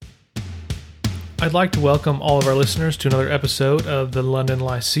I'd like to welcome all of our listeners to another episode of the London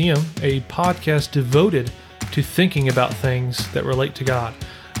Lyceum, a podcast devoted to thinking about things that relate to God.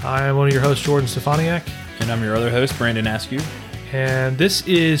 I am one of your hosts, Jordan Stefaniak. And I'm your other host, Brandon Askew. And this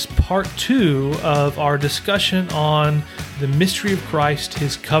is part 2 of our discussion on the mystery of Christ,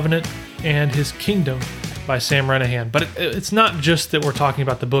 His covenant, and His kingdom by Sam Renihan. But it's not just that we're talking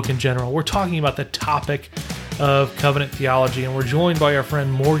about the book in general. We're talking about the topic of covenant theology. And we're joined by our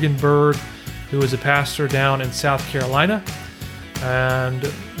friend Morgan Bird, who is a pastor down in South Carolina. And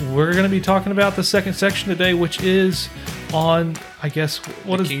we're going to be talking about the second section today, which is on, I guess,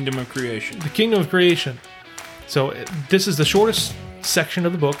 the kingdom of creation. The kingdom of creation. So this is the shortest section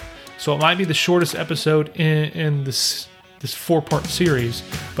of the book, so it might be the shortest episode in this 4-part series,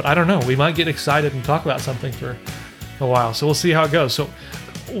 but I don't know. We might get excited and talk about something for a while, so we'll see how it goes. So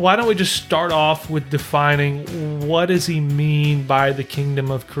why don't we just start off with defining what does he mean by the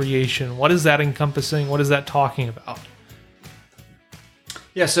kingdom of creation? What is that encompassing? What is that talking about?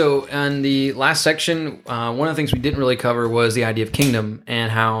 Yeah, so in the last section, one of the things we didn't really cover was the idea of kingdom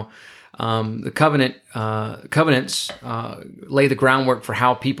and how the covenants lay the groundwork for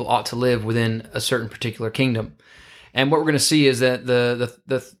how people ought to live within a certain particular kingdom. And what we're going to see is that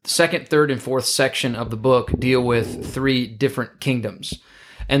the second, third, and fourth section of the book deal with 3 different kingdoms.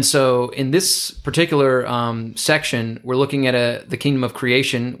 And so in this particular section, we're looking at the kingdom of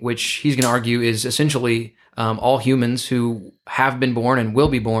creation, which he's going to argue is essentially all humans who have been born and will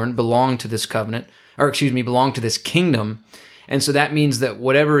be born belong to this belong to this kingdom. And so that means that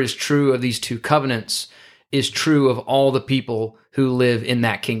whatever is true of these 2 covenants is true of all the people who live in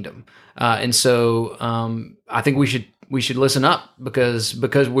that kingdom. And so I think we should listen up because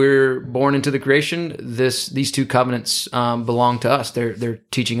we're born into the creation. These 2 covenants belong to us. They're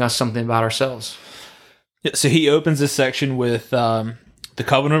teaching us something about ourselves. Yeah, so he opens this section with the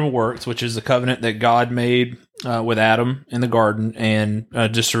covenant of works, which is the covenant that God made with Adam in the garden. And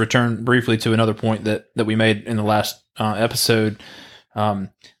just to return briefly to another point that we made in the last episode,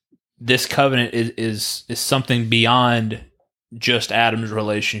 this covenant is something beyond just Adam's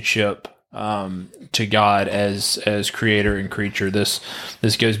relationship to God as creator and creature. This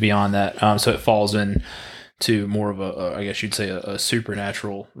goes beyond that. So it falls in to more of I guess you'd say a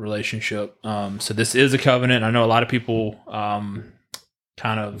supernatural relationship. So this is a covenant. I know a lot of people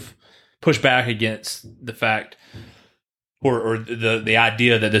kind of push back against the fact or the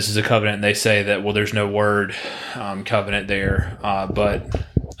idea that this is a covenant, and they say that, well, there's no word covenant there. But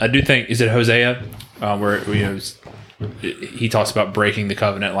I do think, is it Hosea, where he talks about breaking the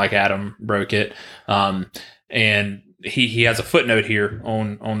covenant like Adam broke it. And he has a footnote here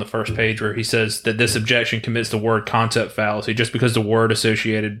on the first page where he says that this objection commits the word concept fallacy. Just because the word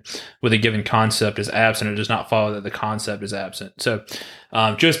associated with a given concept is absent, it does not follow that the concept is absent. So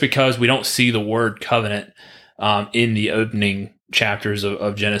just because we don't see the word covenant in the opening chapters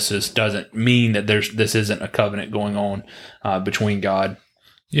of Genesis doesn't mean that this isn't a covenant going on between God.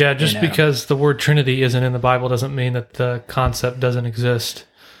 Yeah, just because the word Trinity isn't in the Bible doesn't mean that the concept doesn't exist,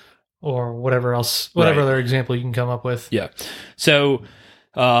 or whatever other example you can come up with. Yeah. So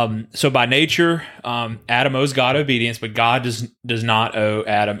by nature, Adam owes God obedience, but God does not owe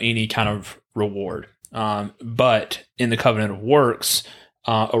Adam any kind of reward. But in the covenant of works,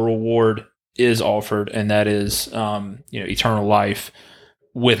 a reward is offered, and that is eternal life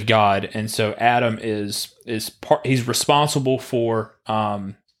with God. And so Adam is he's responsible for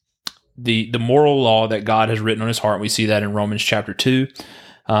the moral law that God has written on his heart. We see that in Romans chapter 2,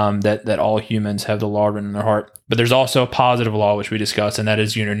 that all humans have the law written in their heart. But there's also a positive law, which we discussed, and that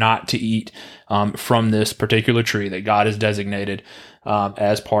is not to eat from this particular tree that God has designated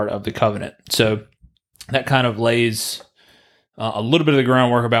as part of the covenant. So that kind of lays a little bit of the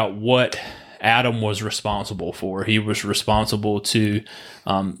groundwork about what Adam was responsible for. He was responsible to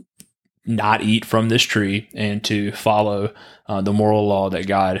not eat from this tree and to follow the moral law that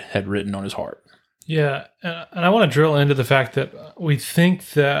God had written on his heart. Yeah, and I want to drill into the fact that we think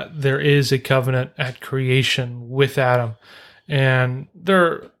that there is a covenant at creation with Adam, and there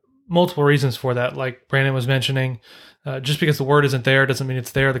are multiple reasons for that. Like Brandon was mentioning, just because the word isn't there doesn't mean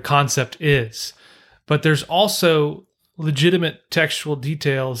it's there. The concept is. But there's also legitimate textual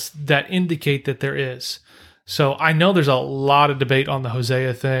details that indicate that there is. So I know there's a lot of debate on the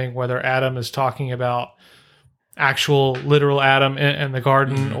Hosea thing, whether Adam is talking about actual literal Adam in the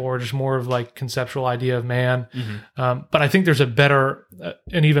garden or just more of like conceptual idea of man. But I think there's an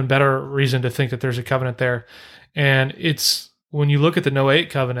even better reason to think that there's a covenant there. And it's when you look at the Noahic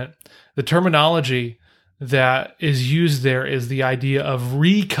covenant, the terminology that is used there is the idea of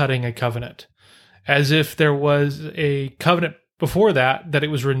recutting a covenant, as if there was a covenant before that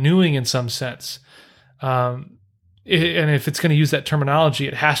it was renewing in some sense. And if it's going to use that terminology,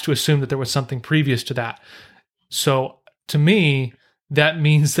 it has to assume that there was something previous to that. So to me, that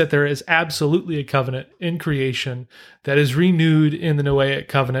means that there is absolutely a covenant in creation that is renewed in the Noahic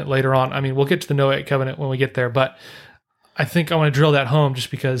covenant later on. I mean, we'll get to the Noahic covenant when we get there, but I think I want to drill that home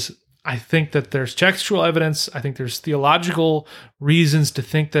just because I think that there's textual evidence. I think there's theological reasons to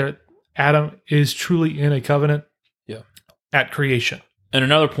think that Adam is truly in a covenant at creation. And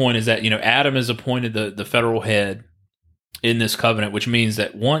another point is that, Adam is appointed the federal head in this covenant, which means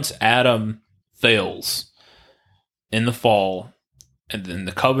that once Adam fails in the fall and then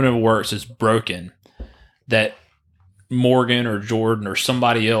the covenant of works is broken, that Morgan or Jordan or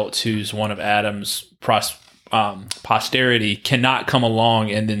somebody else who's one of Adam's posterity cannot come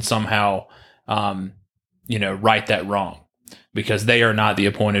along and then somehow, right that wrong, because they are not the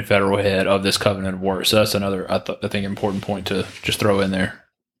appointed federal head of this covenant of works. So that's another, I think, important point to just throw in there.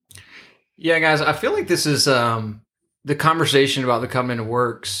 Yeah, guys, I feel like this is the conversation about the covenant of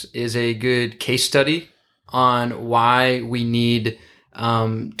works is a good case study on why we need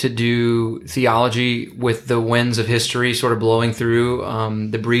to do theology with the winds of history sort of blowing through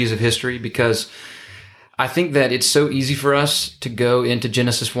the breeze of history, because I think that it's so easy for us to go into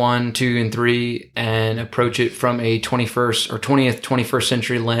Genesis 1, 2, and 3 and approach it from a 21st or 20th, 21st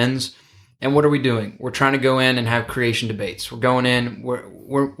century lens. And what are we doing? We're trying to go in and have creation debates. We're going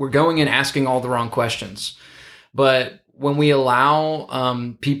in asking all the wrong questions. But when we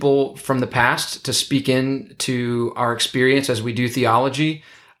allow people from the past to speak into our experience as we do theology,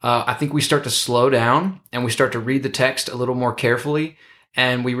 I think we start to slow down and we start to read the text a little more carefully.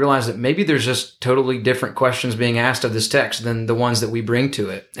 And we realize that maybe there's just totally different questions being asked of this text than the ones that we bring to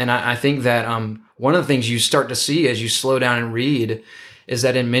it. And I think that one of the things you start to see as you slow down and read is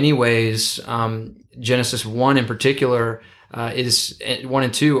that in many ways, Genesis 1 in particular, 1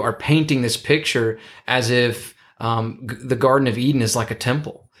 and 2 are painting this picture as if the Garden of Eden is like a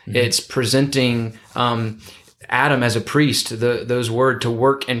temple. Mm-hmm. It's presenting Adam as a priest. Those words to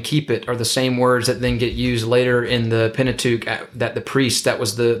work and keep it are the same words that then get used later in the Pentateuch, that the priest, that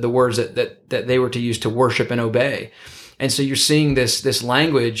was the words that they were to use to worship and obey. And so you're seeing this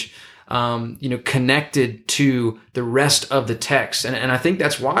language connected to the rest of the text. And I think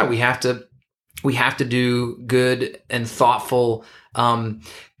that's why we have to do good and thoughtful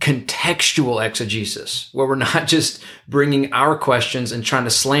contextual exegesis, where we're not just bringing our questions and trying to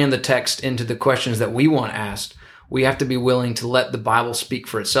slam the text into the questions that we want asked. We have to be willing to let the Bible speak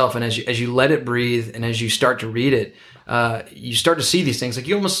for itself. And as you let it breathe and as you start to read it, you start to see these things. Like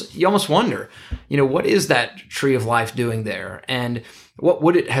you almost wonder, what is that tree of life doing there? And what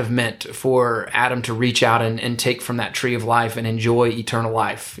would it have meant for Adam to reach out and take from that tree of life and enjoy eternal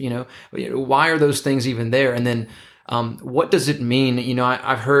life? Why are those things even there? And then what does it mean?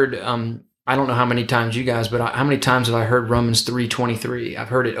 I've heard, I don't know how many times you guys, but how many times have I heard Romans 3:23? I've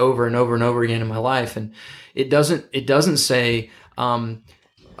heard it over and over and over again in my life. And it doesn't say,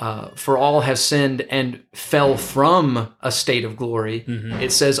 for all have sinned and fell from a state of glory. Mm-hmm.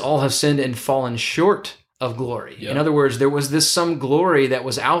 It says all have sinned and fallen short of glory. Yep. In other words, there was some glory that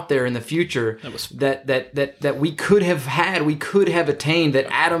was out there in the future that we could have had, we could have attained,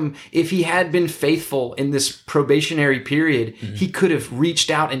 that Adam, if he had been faithful in this probationary period, mm-hmm. he could have reached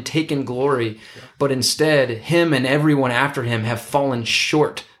out and taken glory. Yeah. But instead, him and everyone after him have fallen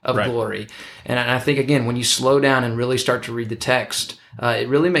short of glory. And I think, again, when you slow down and really start to read the text, it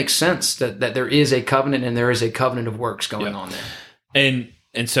really makes sense that there is a covenant and there is a covenant of works going on there.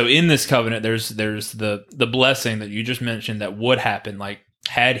 And so in this covenant, there's the blessing that you just mentioned that would happen. Like,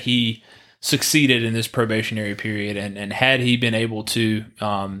 had he succeeded in this probationary period and had he been able to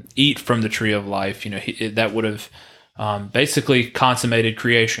eat from the tree of life, that would have basically consummated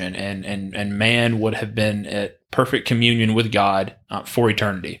creation, and man would have been at perfect communion with God for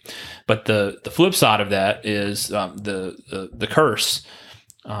eternity. But the flip side of that is the curse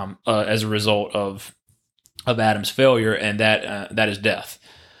as a result of Adam's failure, and that is death.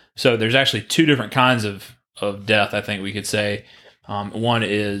 So there's actually two different kinds of death, I think we could say. One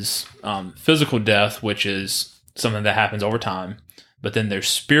is physical death, which is something that happens over time, but then there's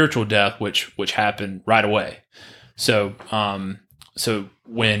spiritual death, which happened right away. So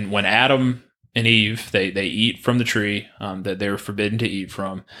when Adam and Eve they eat from the tree that they were forbidden to eat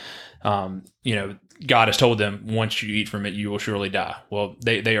from, God has told them, once you eat from it, you will surely die. Well,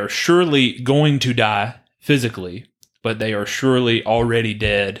 they are surely going to die physically, but they are surely already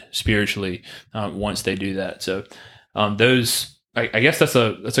dead spiritually once they do that. So I guess that's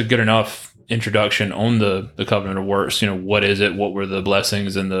a good enough introduction on the covenant of works. What is it? What were the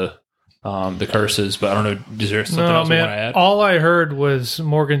blessings and the the curses. But I don't know. Is there something No, else you man. want to add? All I heard was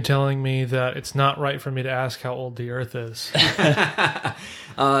Morgan telling me that it's not right for me to ask how old the Earth is.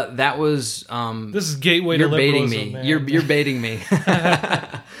 That was This is gateway you're to baiting liberalism, me. man. You're baiting me.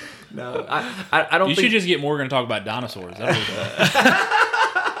 No, I don't You think. should just get Morgan to talk about dinosaurs. That'd be good.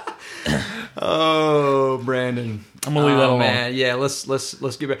 Oh, Brandon. I'm gonna leave that alone. Man, yeah. Let's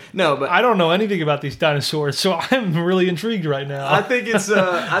get back. No, but I don't know anything about these dinosaurs, so I'm really intrigued right now. I think it's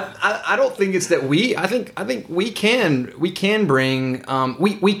I don't think it's that I think we can bring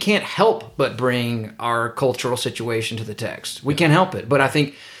we can't help but bring our cultural situation to the text. We can't help it. But I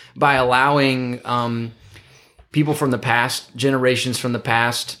think by allowing people from the past, generations from the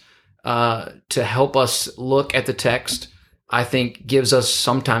past, to help us look at the text, I think gives us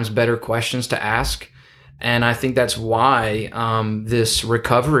sometimes better questions to ask. And I think that's why this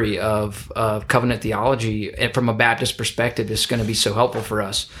recovery of covenant theology from a Baptist perspective is going to be so helpful for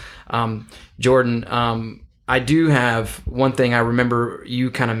us. Jordan, I do have one thing I remember you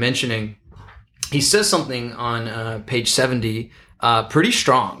kind of mentioning. He says something on page 70, pretty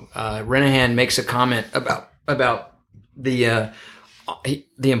strong. Renahan makes a comment about the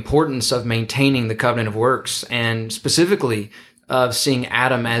importance of maintaining the covenant of works, and specifically of seeing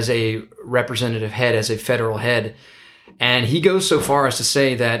Adam as a representative head, as a federal head. And he goes so far as to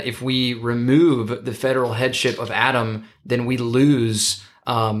say that if we remove the federal headship of Adam, then we lose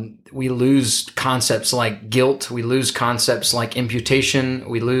concepts like guilt, we lose concepts like imputation,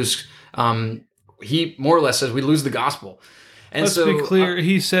 we lose. He more or less says we lose the gospel. And Let's be clear.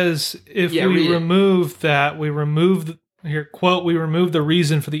 He says if we remove that, we remove here, quote, we remove the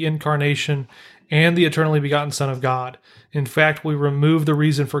reason for the incarnation and the eternally begotten Son of God. In fact, we remove the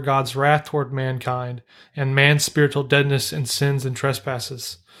reason for God's wrath toward mankind and man's spiritual deadness in sins and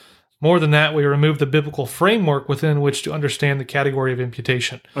trespasses. More than that, we remove the biblical framework within which to understand the category of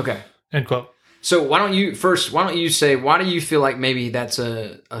imputation. Okay. End quote. So why don't you say, why do you feel like maybe that's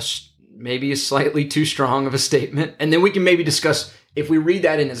maybe a slightly too strong of a statement? And then we can maybe discuss, if we read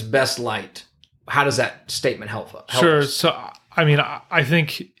that in its best light, how does that statement help Sure. us? So, I mean, I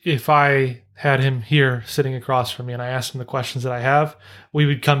think if I had him here sitting across from me and I asked him the questions that I have, we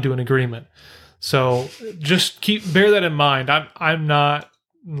would come to an agreement. So just bear that in mind. I'm not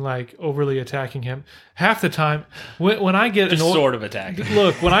like overly attacking him. Half the time, when I get Just annoyed, sort of attacking.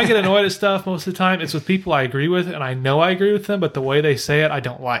 Look, when I get annoyed at stuff, most of the time it's with people I agree with, and I know I agree with them, but the way they say it, I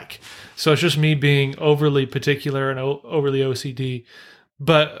don't like. So it's just me being overly particular and overly OCD.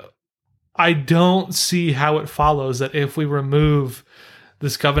 But I don't see how it follows that if we remove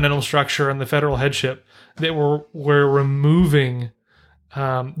this covenantal structure and the federal headship, that we're removing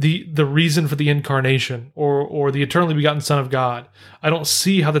the reason for the incarnation or the eternally begotten Son of God. I don't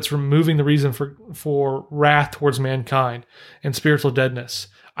see how that's removing the reason for wrath towards mankind and spiritual deadness.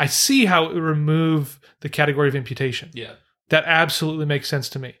 I see how it would remove the category of imputation. Yeah. That absolutely makes sense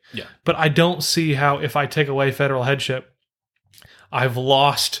to me. Yeah. But I don't see how, if I take away federal headship, I've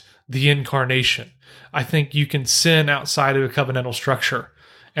lost the incarnation. I think you can sin outside of a covenantal structure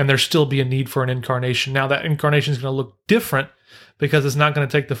and there still be a need for an incarnation. Now that incarnation is going to look different because it's not going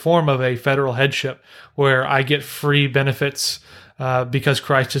to take the form of a federal headship where I get free benefits because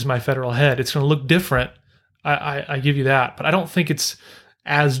Christ is my federal head. It's going to look different. I give you that. But I don't think it's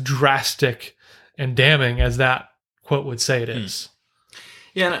as drastic and damning as that quote would say it is.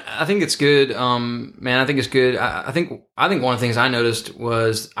 Yeah, and I think it's good, man. I think it's good. I think one of the things I noticed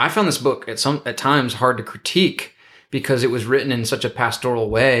was I found this book at times hard to critique because it was written in such a pastoral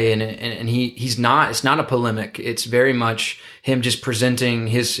way, and he's not. It's not a polemic. It's very much him just presenting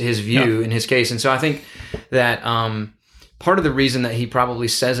his view in his case. And so I think that part of the reason that he probably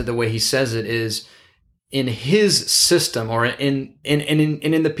says it the way he says it is in his system, or in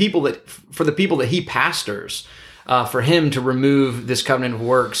the people that, for the people that he pastors. For him to remove this covenant of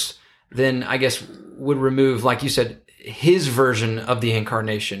works, then I guess would remove, like you said, his version of the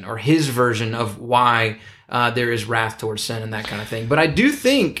incarnation or his version of why there is wrath towards sin and that kind of thing. But I do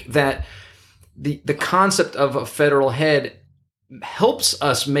think that the concept of a federal head helps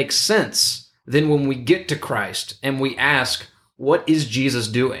us make sense then when we get to Christ and we ask, what is Jesus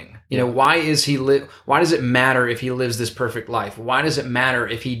doing? You know, why is he why does it matter if he lives this perfect life? Why does it matter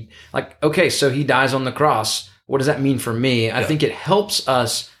if he, okay, so he dies on the cross. What does that mean for me? I think it helps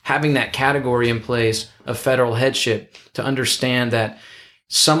us having that category in place of federal headship to understand that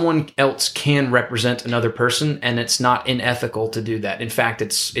someone else can represent another person, and it's not unethical to do that. In fact,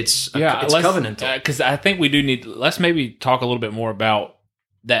 it's covenantal. Because I think we do need. Let's maybe talk a little bit more about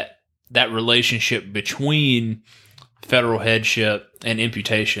that relationship between federal headship and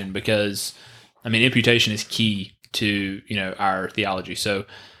imputation, because I mean imputation is key to our theology. So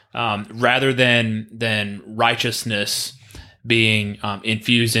rather than righteousness being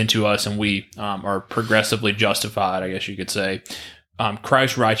infused into us and we are progressively justified, I guess you could say.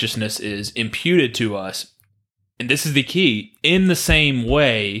 Christ's righteousness is imputed to us, and this is the key, in the same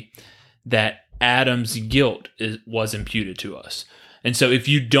way that Adam's guilt was imputed to us. And so if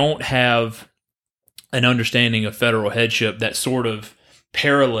you don't have an understanding of federal headship that sort of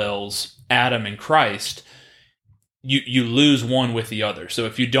parallels Adam and Christ, you lose one with the other. So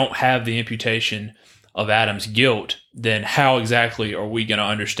if you don't have the imputation of Adam's guilt, then how exactly are we going to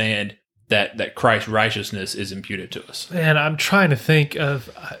understand that Christ's righteousness is imputed to us? And I'm trying to think of,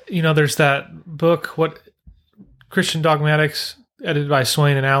 there's that book, Christian Dogmatics, edited by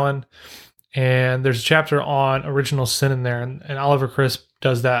Swain and Allen, and there's a chapter on original sin in there, and Oliver Crisp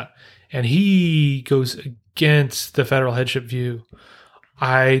does that, and he goes against the federal headship view.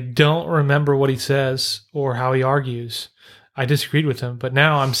 I don't remember what he says or how he argues. I disagreed with him, but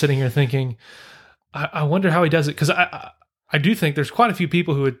now I'm sitting here thinking, I wonder how he does it, because I do think there's quite a few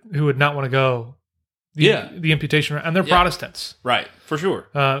people who would not want to go the imputation, and they're Protestants. Right, for sure.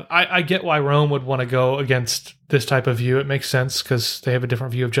 I get why Rome would want to go against this type of view. It makes sense because they have a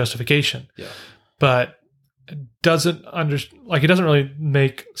different view of justification. Yeah. But it doesn't really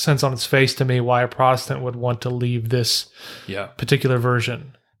make sense on its face to me why a Protestant would want to leave this particular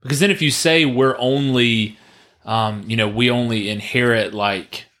version. Because then if you say we're only, we only inherit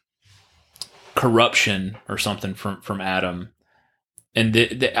like corruption or something from Adam, and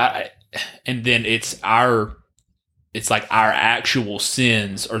then it's like our actual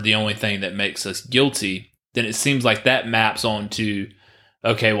sins are the only thing that makes us guilty, then it seems like that maps onto,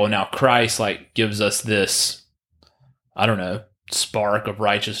 okay, well now Christ like gives us this, I don't know, spark of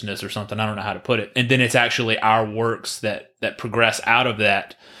righteousness or something. I don't know how to put it. And then it's actually our works that progress out of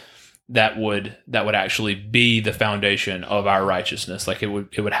that would actually be the foundation of our righteousness. Like it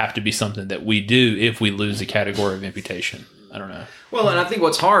would have to be something that we do if we lose the category of imputation. I don't know. Well, and I think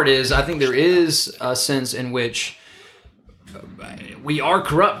what's hard is I think there is a sense in which we are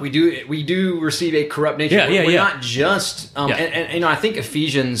corrupt. We do receive a corrupt nature. We're not just. And I think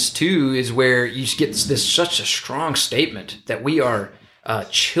Ephesians 2 is where you get such a strong statement that we are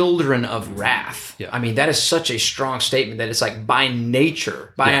children of wrath. Yeah. I mean, that is such a strong statement that it's like by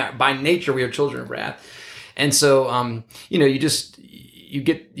nature we are children of wrath. And so you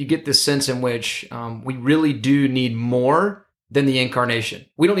get this sense in which we really do need more than the incarnation.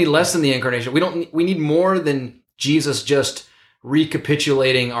 We don't need less than the incarnation. We need more than Jesus just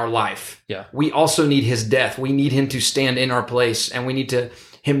recapitulating our life. Yeah. We also need his death. We need him to stand in our place, and we need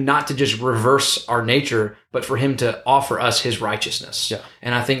him not to just reverse our nature, but for him to offer us his righteousness. Yeah.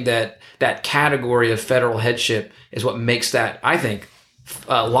 And I think that category of federal headship is what makes that, I think,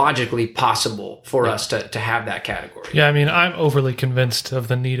 logically possible for us to have that category. Yeah, I mean, I'm overly convinced of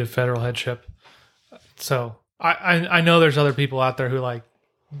the need of federal headship. So I know there's other people out there who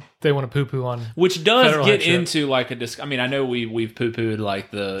they want to poo-poo on, which does get headship. into like I mean, I know we've poo-pooed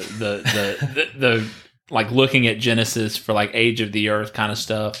like the like looking at Genesis for like age of the earth kind of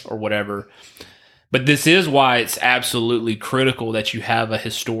stuff or whatever. But this is why it's absolutely critical that you have a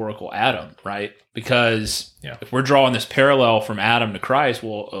historical Adam, right? Because if we're drawing this parallel from Adam to Christ,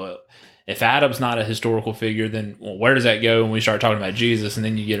 if Adam's not a historical figure, then where does that go when we start talking about Jesus? And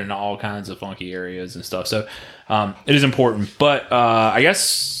then you get into all kinds of funky areas and stuff. So it is important. But I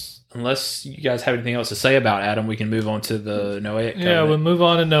guess unless you guys have anything else to say about Adam, we can move on to the Noahic covenant. Yeah, we'll move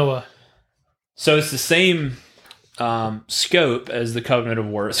on to Noah. So it's the same scope as the covenant of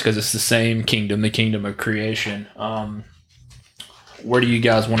works because it's the same kingdom, the kingdom of creation. Where do you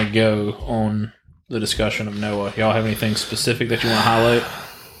guys want to go on the discussion of Noah? Y'all have anything specific that you want to highlight?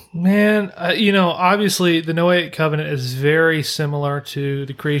 Man, obviously the Noahic covenant is very similar to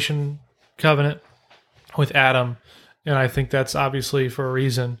the creation covenant with Adam, and I think that's obviously for a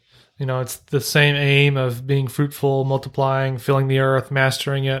reason. It's the same aim of being fruitful, multiplying, filling the earth,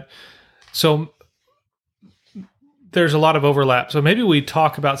 mastering it. So there's a lot of overlap. So maybe we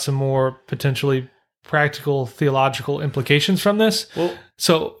talk about some more potentially practical theological implications from this. Well,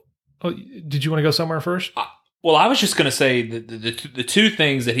 did you want to go somewhere first? Well, I was just going to say the two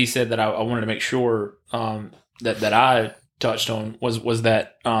things that he said that I wanted to make sure that I touched on was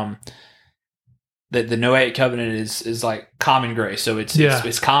that that the Noahic covenant is like common grace, so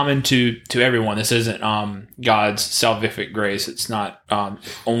it's common to everyone. This isn't God's salvific grace. It's not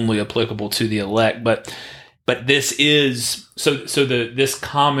only applicable to the elect, but this is this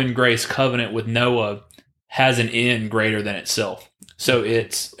common grace covenant with Noah has an end greater than itself. So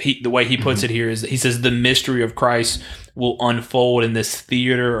the way he puts it here is that he says the mystery of Christ will unfold in this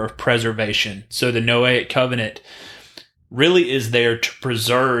theater of preservation. So the Noahic covenant really is there to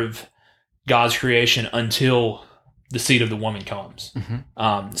preserve God's creation until the seed of the woman comes.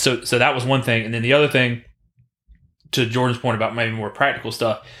 So that was one thing. And then the other thing, to Jordan's point about maybe more practical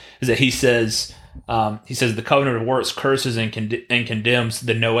stuff, is that he says the covenant of works curses and condemns.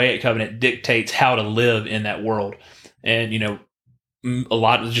 The Noahic covenant dictates how to live in that world. And, a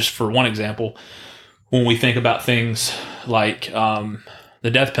lot, just for one example, when we think about things like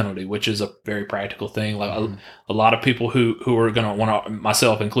the death penalty, which is a very practical thing, like a lot of people who are going to want to,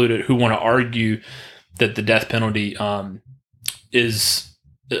 myself included, who want to argue that the death penalty is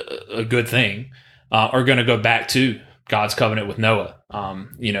a good thing, are going to go back to God's covenant with Noah.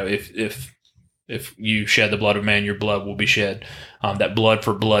 If you shed the blood of man, your blood will be shed. That blood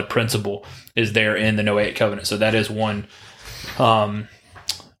for blood principle is there in the Noahic covenant. So that is one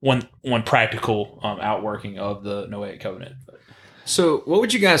practical outworking of the Noahic covenant. So what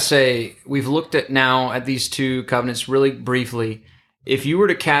would you guys say? We've looked at these two covenants really briefly. If you were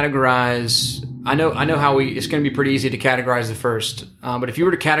to categorize, I know how it's going to be pretty easy to categorize the first, but if you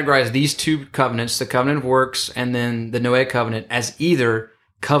were to categorize these two covenants, the covenant of works and then the Noahic covenant, as either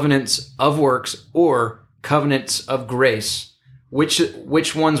covenants of works or covenants of grace,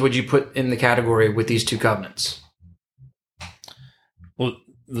 which ones would you put in the category with these two covenants? Well,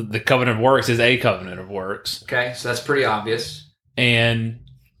 the covenant of works is a covenant of works. Okay, so that's pretty obvious. And,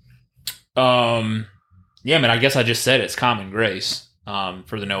 I guess I just said it's common grace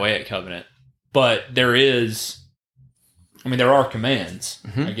for the Noahic covenant. But there are commands,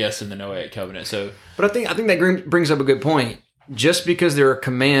 I guess, in the Noahic covenant. So, but I think that brings up a good point. Just because there are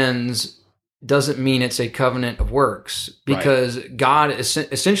commands doesn't mean it's a covenant of works, because God is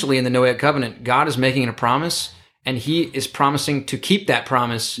essentially in the Noahic covenant, God is making a promise, and he is promising to keep that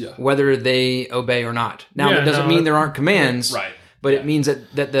promise whether they obey or not. Now, that doesn't mean there aren't commands, but it means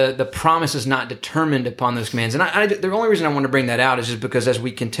that the promise is not determined upon those commands. And the only reason I want to bring that out is just because as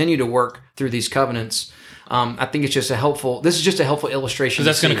we continue to work through these covenants, I think it's just this is just a helpful illustration. Because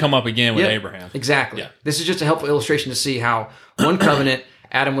that's going to come up again with Abraham. Exactly. Yeah. This is just a helpful illustration to see how one covenant,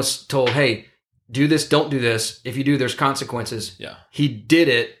 Adam was told, hey, do this, don't do this. If you do, there's consequences. Yeah. He did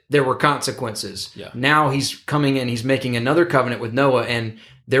it. There were consequences. Yeah. Now he's coming and he's making another covenant with Noah, and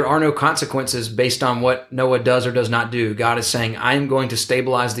there are no consequences based on what Noah does or does not do. God is saying, I am going to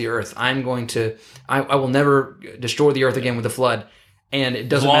stabilize the earth. I will never destroy the earth again with a flood. And it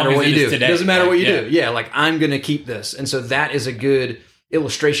doesn't matter what you do. Today. It doesn't matter what you do. Yeah, like I'm going to keep this. And so that is a good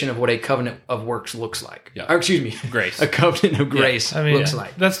illustration of what a covenant of works looks like. Yeah. Or excuse me, grace. A covenant of grace looks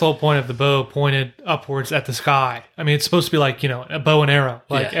like. That's the whole point of the bow pointed upwards at the sky. I mean, it's supposed to be like, a bow and arrow,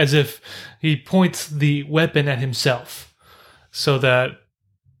 as if he points the weapon at himself so that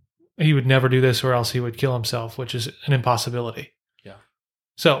he would never do this or else he would kill himself, which is an impossibility. Yeah.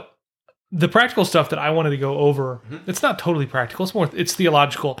 So the practical stuff that I wanted to go over, it's not totally practical. It's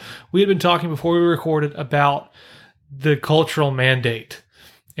theological. We had been talking before we recorded about the cultural mandate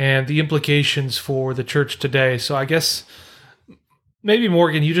and the implications for the church today. So I guess maybe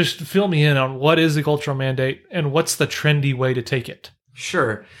Morgan, you just fill me in on what is the cultural mandate and what's the trendy way to take it.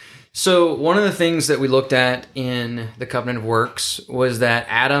 Sure. So one of the things that we looked at in the covenant of works was that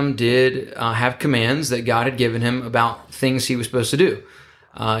Adam did have commands that God had given him about things he was supposed to do.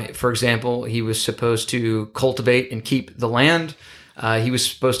 For example, he was supposed to cultivate and keep the land. He was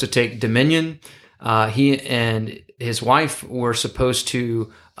supposed to take dominion. He and his wife were supposed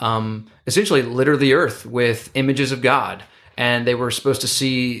to essentially litter the earth with images of God. And they were supposed to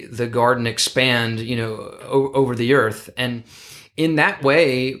see the garden expand, over the earth. And in that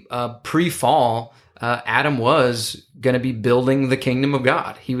way, pre-fall, Adam was going to be building the kingdom of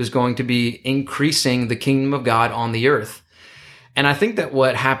God. He was going to be increasing the kingdom of God on the earth. And I think that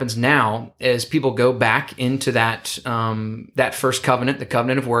what happens now is people go back into that first covenant, the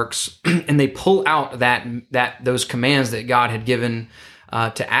covenant of works, and they pull out those commands that God had given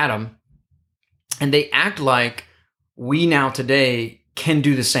to Adam, and they act like we now today can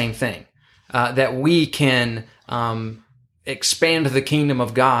do the same thing, that we can expand the kingdom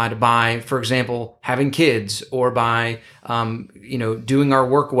of God by, for example, having kids, or by doing our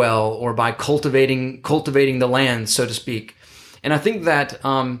work well, or by cultivating the land, so to speak. And I think that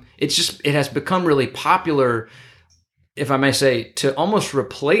it has become really popular, if I may say, to almost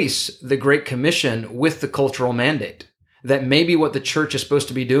replace the Great Commission with the cultural mandate. That maybe what the church is supposed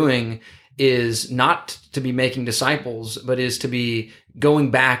to be doing is not to be making disciples, but is to be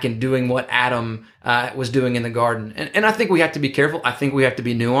going back and doing what Adam was doing in the garden. And I think we have to be careful. I think we have to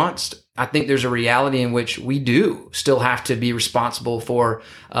be nuanced. I think there's a reality in which we do still have to be responsible for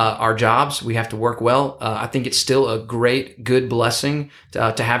our jobs. We have to work well. I think it's still a great, good blessing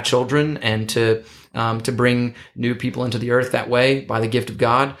to have children and to bring new people into the earth that way by the gift of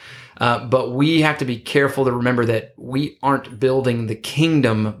God. But we have to be careful to remember that we aren't building the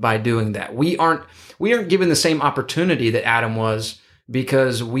kingdom by doing that. We aren't given the same opportunity that Adam was,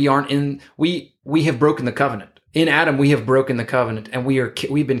 because we have broken the covenant. In Adam, we have broken the covenant, and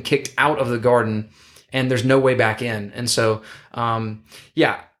we've been kicked out of the garden, and there's no way back in. And so, I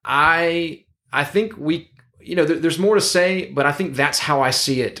think there's more to say, but I think that's how I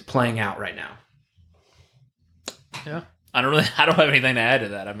see it playing out right now. Yeah, I don't have anything to add to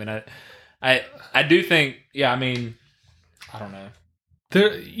that. I mean, I do think, I mean, I don't know.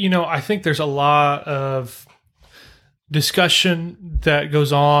 I think there's a lot of discussion that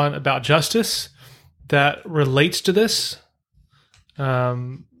goes on about justice that relates to this.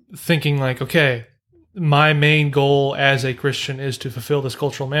 Thinking like, okay, my main goal as a Christian is to fulfill this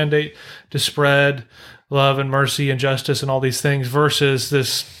cultural mandate, to spread love and mercy and justice and all these things, versus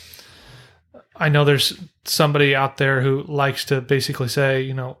this. I know there's somebody out there who likes to basically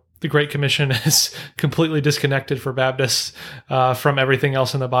say, the Great Commission is completely disconnected for Baptists from everything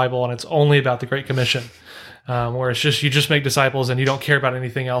else in the Bible, and it's only about the Great Commission, where it's just you just make disciples and you don't care about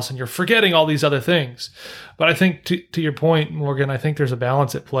anything else, and you're forgetting all these other things. But I think to your point, Morgan, I think there's a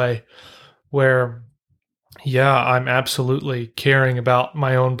balance at play where, I'm absolutely caring about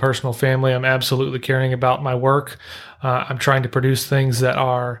my own personal family. I'm absolutely caring about my work. I'm trying to produce things that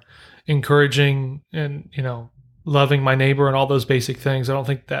are encouraging and, loving my neighbor and all those basic things. I don't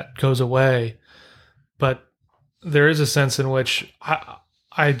think that goes away. But there is a sense in which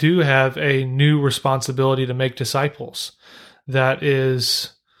I do have a new responsibility to make disciples that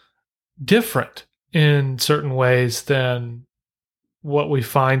is different in certain ways than what we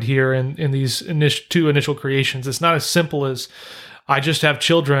find here in these two initial creations. It's not as simple as I just have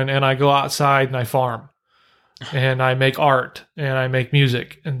children and I go outside and I farm and I make art and I make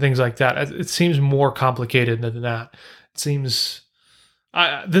music and things like that. It seems more complicated than that. It seems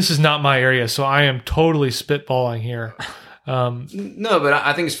this is not my area, so I am totally spitballing here. No, but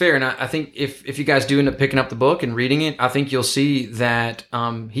I think it's fair, and I think if you guys do end up picking up the book and reading it, I think you'll see that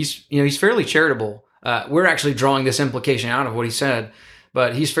he's fairly charitable. We're actually drawing this implication out of what he said,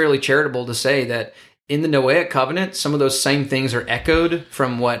 but he's fairly charitable to say that in the Noahic covenant, some of those same things are echoed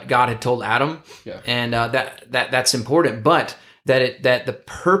from what God had told Adam, and that's important. But that the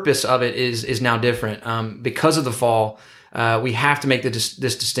purpose of it is now different because of the fall. We have to make this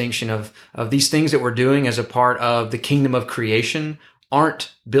distinction of these things that we're doing as a part of the kingdom of creation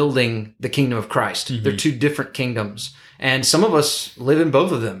aren't building the kingdom of Christ. Mm-hmm. They're two different kingdoms. And some of us live in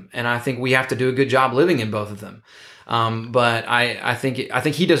both of them. And I think we have to do a good job living in both of them. But I think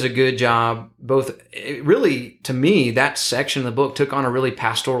he does a good job. Really, to me, that section of the book took on a really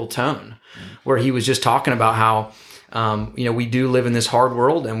pastoral tone, where he was just talking about how, we do live in this hard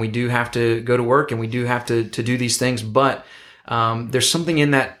world, and we do have to go to work, and we do have to do these things. But there's something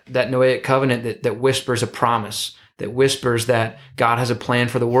in that Noahic covenant that whispers a promise, that whispers that God has a plan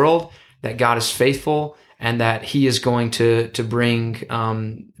for the world, that God is faithful, and that he is going to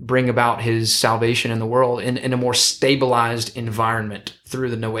bring about his salvation in the world in a more stabilized environment through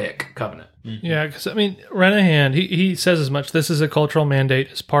the Noahic covenant. Mm-hmm. Yeah, because Renahan, he says as much. This is a cultural mandate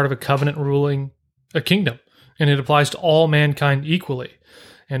as part of a covenant ruling a kingdom, and it applies to all mankind equally.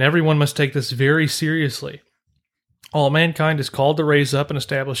 And everyone must take this very seriously. All mankind is called to raise up and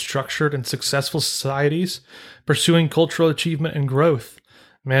establish structured and successful societies, pursuing cultural achievement and growth.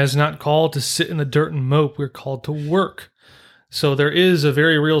 Man is not called to sit in the dirt and mope. We're called to work. So there is a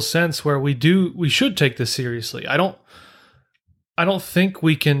very real sense where we should take this seriously. I don't think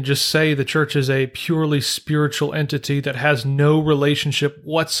we can just say the church is a purely spiritual entity that has no relationship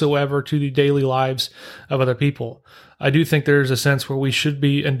whatsoever to the daily lives of other people. I do think there's a sense where we should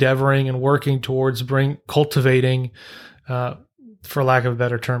be endeavoring and working towards cultivating, for lack of a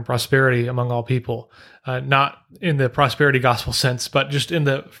better term, prosperity among all people. Not in the prosperity gospel sense, but just in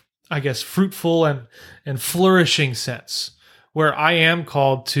the, I guess, fruitful and flourishing sense, where I am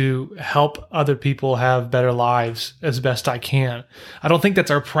called to help other people have better lives as best I can. I don't think that's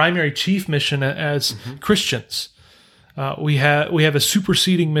our primary chief mission as Christians. We have a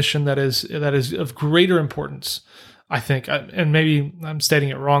superseding mission that is of greater importance, I think, and maybe I'm stating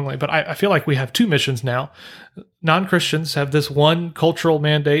it wrongly, but I feel like we have two missions now. Non-Christians have this one cultural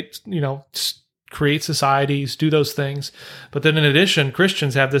mandate, create societies, do those things. But then in addition,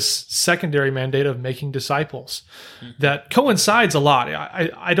 Christians have this secondary mandate of making disciples that coincides a lot.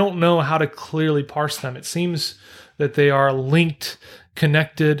 I don't know how to clearly parse them. It seems that they are linked,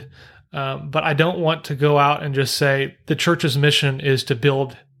 connected, But I don't want to go out and just say the church's mission is to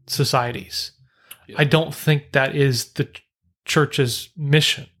build societies. Yeah. I don't think that is the church's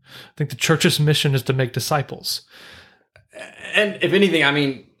mission. I think the church's mission is to make disciples. And if anything, I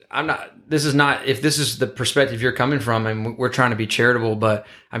mean, if this is the perspective you're coming from, and we're trying to be charitable, but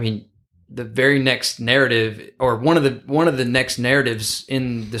I mean, the very next narrative, or one of the next narratives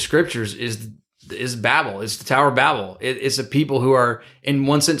in the scriptures is Babel. It's the Tower of Babel. It's a people who are, in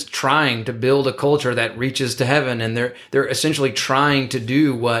one sense, trying to build a culture that reaches to heaven, and they're essentially trying to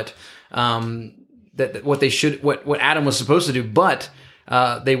do what Adam was supposed to do, but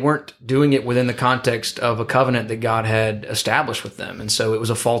they weren't doing it within the context of a covenant that God had established with them, and so it was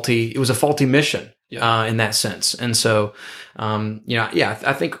a faulty mission in that sense. And so,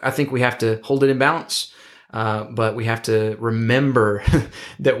 I think we have to hold it in balance. But we have to remember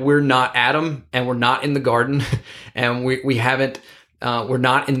that we're not Adam, and we're not in the garden, and we're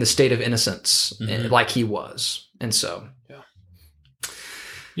not in the state of innocence like he was. And so,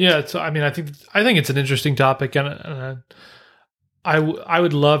 yeah. So, I mean, I think it's an interesting topic, and I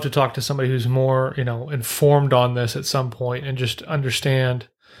would love to talk to somebody who's more, informed on this at some point, and just understand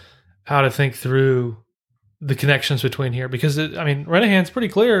how to think through the connections between here, because Renahan's pretty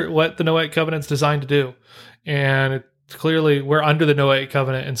clear what the Noahic covenant's designed to do, and it's clearly we're under the Noahic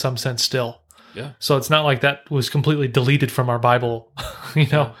covenant in some sense still. Yeah. So it's not like that was completely deleted from our Bible,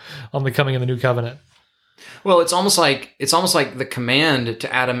 on the coming of the new covenant. Well, it's almost like the command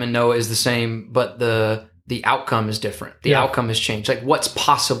to Adam and Noah is the same, but the outcome is different. The outcome has changed. Like what's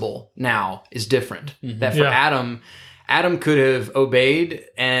possible now is different. Mm-hmm. That for Adam could have obeyed,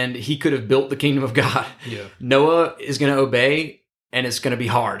 and he could have built the kingdom of God. Yeah. Noah is going to obey, and it's going to be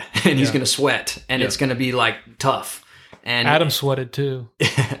hard, and he's going to sweat, and it's going to be like tough. And Adam sweated too.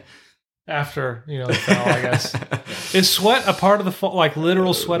 After the fall, I guess. Is sweat a part of the fall? Like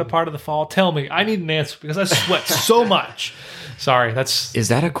literal sweat a part of the fall? Tell me. I need an answer because I sweat so much. Sorry, Is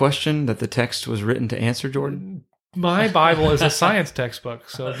that a question that the text was written to answer, Jordan? My Bible is a science textbook,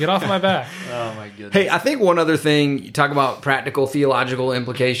 so get off my back. Oh, my goodness. Hey, I think one other thing, you talk about practical theological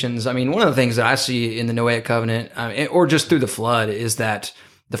implications. I mean, one of the things that I see in the Noahic covenant, or just through the flood, is that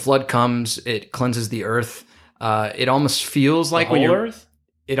the flood comes, it cleanses the earth. It almost feels like earth?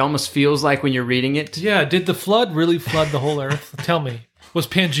 It almost feels like when you're reading it. Yeah, did the flood really flood the whole earth? Tell me. Was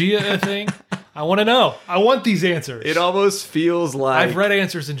Pangea a thing? I want to know. I want these answers. It almost feels like I've read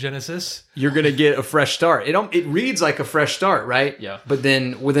answers in Genesis. You're going to get a fresh start. It reads like a fresh start, right? Yeah. But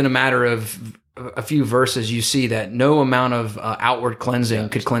then within a matter of a few verses, you see that no amount of outward cleansing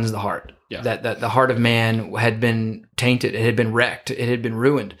could cleanse the heart. Yeah. That the heart of man had been tainted. It had been wrecked. It had been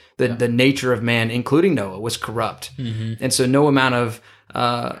ruined. The nature of man, including Noah, was corrupt. Mm-hmm. And so no amount of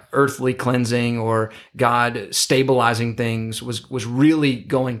earthly cleansing or God stabilizing things was really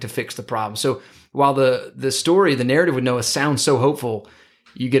going to fix the problem. So while the story, the narrative with Noah sounds so hopeful,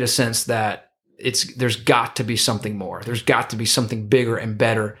 you get a sense that there's got to be something more. There's got to be something bigger and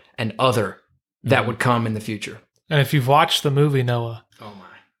better and other that would come in the future. And if you've watched the movie Noah, oh my,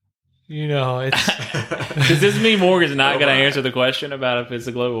 it's does this mean Morgan's not going to answer the question about if it's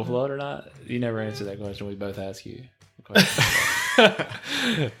a global flood or not? You never answered that question. We both ask you.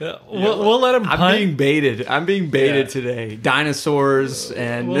 We'll let him punt. I'm being baited today. Dinosaurs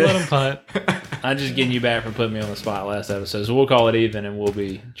and we'll let him punt. I'm just getting you back for putting me on the spot last episode, so we'll call it even, and we'll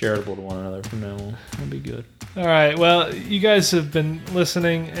be charitable to one another from now on. It'll be good. All right. Well, you guys have been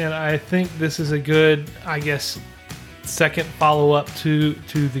listening, and I think this is a good, second follow up to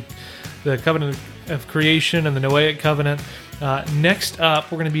the covenant of creation and the Noahic covenant. Next up,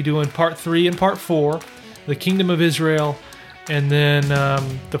 we're going to be doing part 3 and part 4. The Kingdom of Israel, and then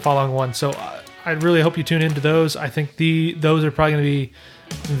the following one. So I really hope you tune into those. I think those are probably going to be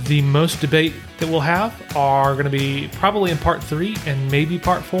the most debate that we'll have are going to be probably in part 3 and maybe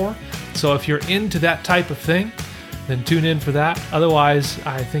part 4. So if you're into that type of thing, then tune in for that. Otherwise,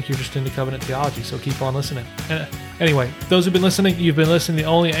 I think you're just into covenant theology, so keep on listening. Anyway, those who've been listening, you've been listening to the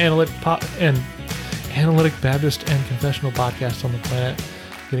only analytic Baptist and confessional podcast on the planet.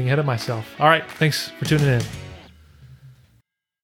 Getting ahead of myself. All right, thanks for tuning in.